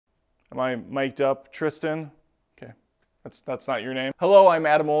Am I mic'd up, Tristan? Okay, that's not your name. Hello, I'm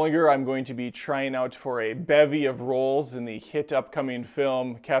Adam Olinger. I'm going to be trying out for a bevy of roles in the hit upcoming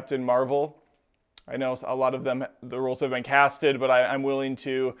film Captain Marvel. I know a lot of them, the roles have been casted, but I'm willing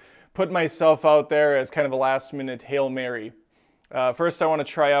to put myself out there as kind of a last-minute Hail Mary. First, I want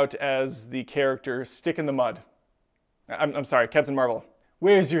to try out as the character Stick in the Mud. I'm sorry, Captain Marvel.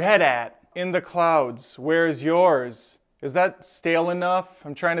 Where's your head at? In the clouds. Where's yours? Is that stale enough?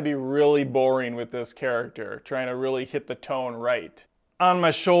 I'm trying to be really boring with this character, trying to really hit the tone right. On my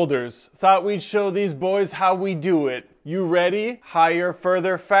shoulders. Thought we'd show these boys how we do it. You ready? Higher,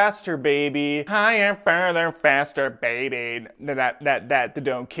 further, faster, baby. Higher, further, faster, baby. That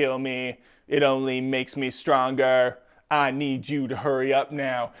don't kill me. It only makes me stronger. I need you to hurry up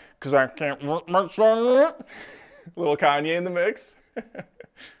now, cause I can't work much longer. Little Kanye in the mix.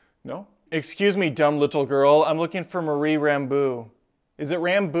 No? Excuse me, dumb little girl. I'm looking for Marie Rambeau. Is it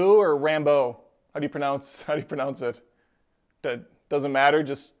Rambeau or Rambeau? How do you pronounce it? Doesn't matter,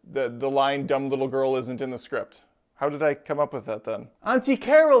 just the line dumb little girl isn't in the script. How did I come up with that then? Auntie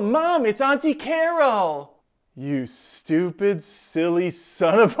Carol, Mom, it's Auntie Carol! You stupid, silly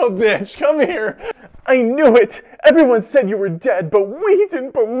son of a bitch, come here! I knew it! Everyone said you were dead, but we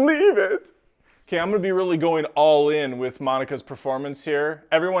didn't believe it! Okay, I'm gonna be really going all in with Monica's performance here.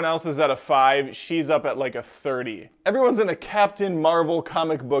 Everyone else is at a 5, she's up at like a 30. Everyone's in a Captain Marvel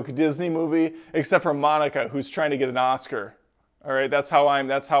comic book Disney movie, except for Monica, who's trying to get an Oscar. All right, that's how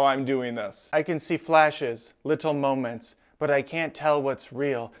I'm doing this. I can see flashes, little moments, but I can't tell what's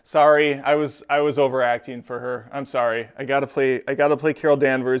real. Sorry, I was overacting for her. I'm sorry. I gotta play Carol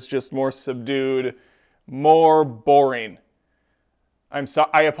Danvers, just more subdued, more boring.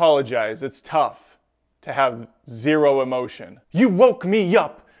 I apologize. It's tough to have zero emotion. You woke me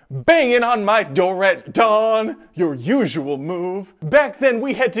up, banging on my door at dawn, your usual move. Back then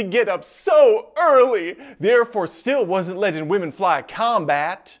we had to get up so early, therefore still wasn't letting women fly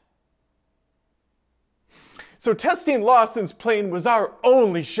combat. So testing Lawson's plane was our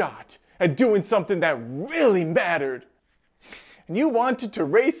only shot at doing something that really mattered. And you wanted to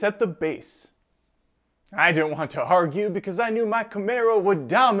race at the base. I didn't want to argue because I knew my Camaro would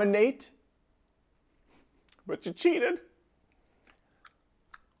dominate. But you cheated.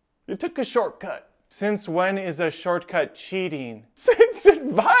 You took a shortcut. Since when is a shortcut cheating? Since it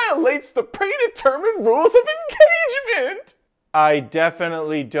violates the predetermined rules of engagement! I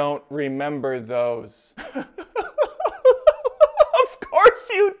definitely don't remember those. Of course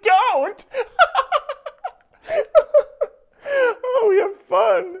you don't! Oh, we have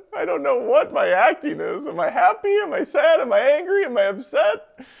fun. I don't know what my acting is. Am I happy? Am I sad? Am I angry? Am I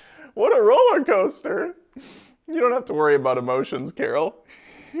upset? What a roller coaster. You don't have to worry about emotions, Carol.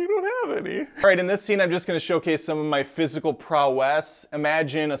 You don't have any. All right, in this scene, I'm just gonna showcase some of my physical prowess.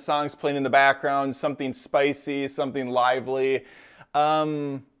 Imagine a song's playing in the background, something spicy, something lively.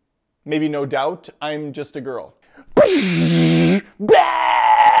 Maybe No Doubt, I'm Just a Girl.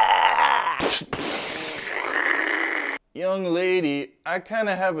 Young lady, I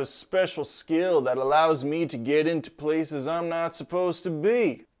kinda have a special skill that allows me to get into places I'm not supposed to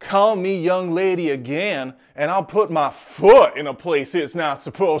be. Call me young lady again, and I'll put my foot in a place it's not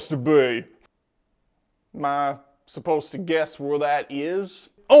supposed to be. Am I supposed to guess where that is?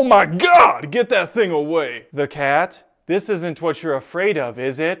 Oh my God, get that thing away. The cat? This isn't what you're afraid of,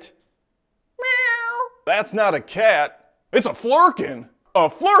 is it? Meow. That's not a cat, it's a flurkin. A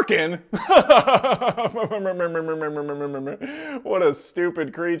flurkin? What a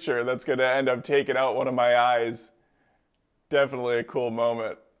stupid creature that's gonna end up taking out one of my eyes. Definitely a cool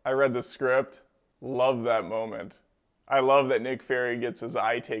moment. I read the script, love that moment. I love that Nick Fury gets his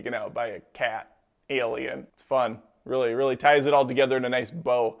eye taken out by a cat alien. It's fun. Really ties it all together in a nice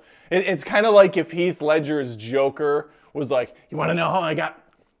bow. It's kind of like if Heath Ledger's Joker was like, you wanna know how I got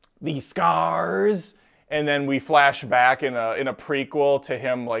these scars? And then we flash back in a prequel to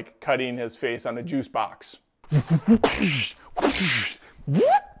him like cutting his face on the juice box.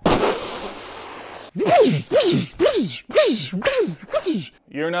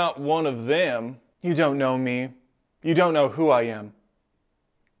 You're not one of them. You don't know me. You don't know who I am.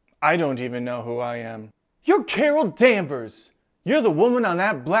 I don't even know who I am. You're Carol Danvers. You're the woman on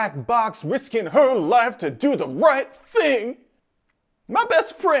that black box risking her life to do the right thing. My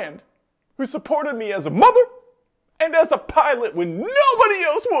best friend, who supported me as a mother and as a pilot when nobody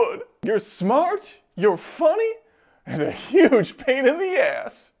else would. You're smart, you're funny, and a huge pain in the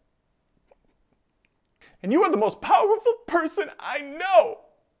ass. And you are the most powerful person I know,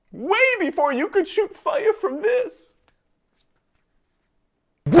 way before you could shoot fire from this.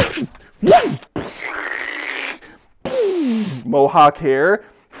 Mohawk hair.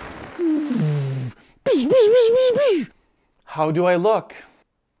 How do I look?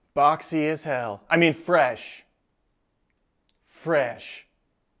 Boxy as hell. I mean, fresh. Fresh.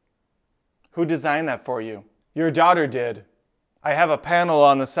 Who designed that for you? Your daughter did. I have a panel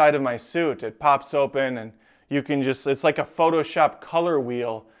on the side of my suit. It pops open and you can just, it's like a Photoshop color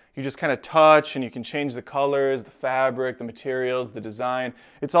wheel. You just kind of touch and you can change the colors, the fabric, the materials, the design.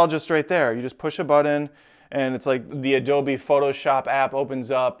 It's all just right there. You just push a button and it's like the Adobe Photoshop app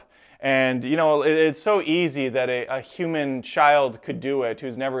opens up. And you know, it's so easy that a human child could do it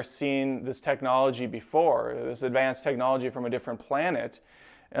who's never seen this technology before, this advanced technology from a different planet.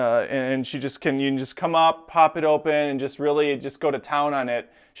 And she just can, you can just come up, pop it open, and just really just go to town on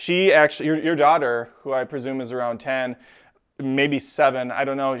it. She actually, your daughter, who I presume is around 10, maybe 7, I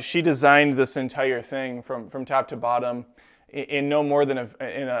don't know, she designed this entire thing from top to bottom in no more than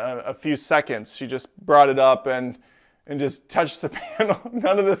a few seconds. She just brought it up and just touched the panel.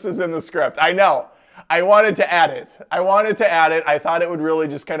 None of this is in the script. I know. I wanted to add it. I thought it would really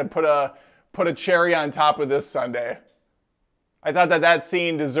just kind of put a cherry on top of this sundae. I thought that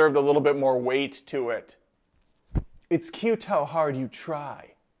scene deserved a little bit more weight to it. It's cute how hard you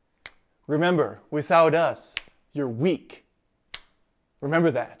try. Remember, without us, you're weak. Remember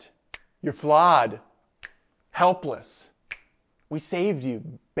that. You're flawed. Helpless. We saved you,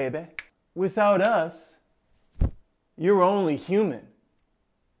 baby. Without us, you're only human.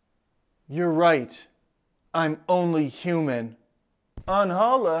 You're right. I'm only human.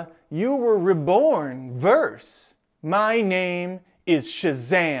 Anhala, you were reborn. Verse. My name is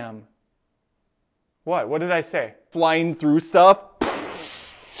Shazam. What? What did I say? Flying through stuff?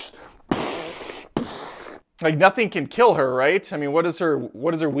 Like nothing can kill her, right? I mean, what is her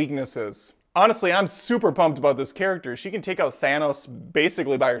weaknesses? Honestly, I'm super pumped about this character. She can take out Thanos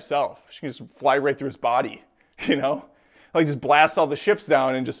basically by herself. She can just fly right through his body, you know? Like just blast all the ships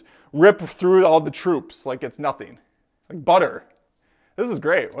down and just rip through all the troops like it's nothing. Like butter. This is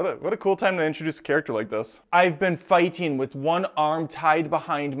great. What a cool time to introduce a character like this. I've been fighting with one arm tied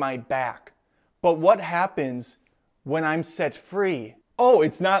behind my back. But what happens when I'm set free? Oh,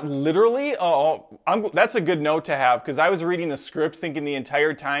 it's not literally? Oh, that's a good note to have because I was reading the script thinking the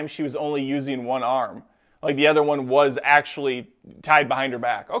entire time she was only using one arm. Like the other one was actually tied behind her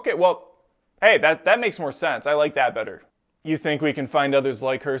back. Okay, well, hey, that makes more sense. I like that better. You think we can find others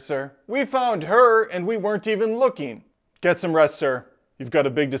like her, sir? We found her and we weren't even looking. Get some rest, sir. You've got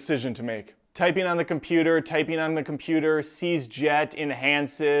a big decision to make. Typing on the computer, sees Jet,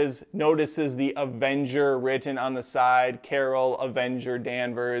 enhances, notices the Avenger written on the side, Carol, Avenger,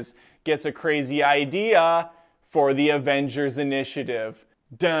 Danvers, gets a crazy idea for the Avengers Initiative.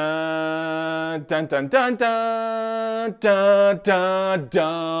 Dun, dun, dun, dun, dun, dun, dun,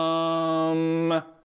 dun.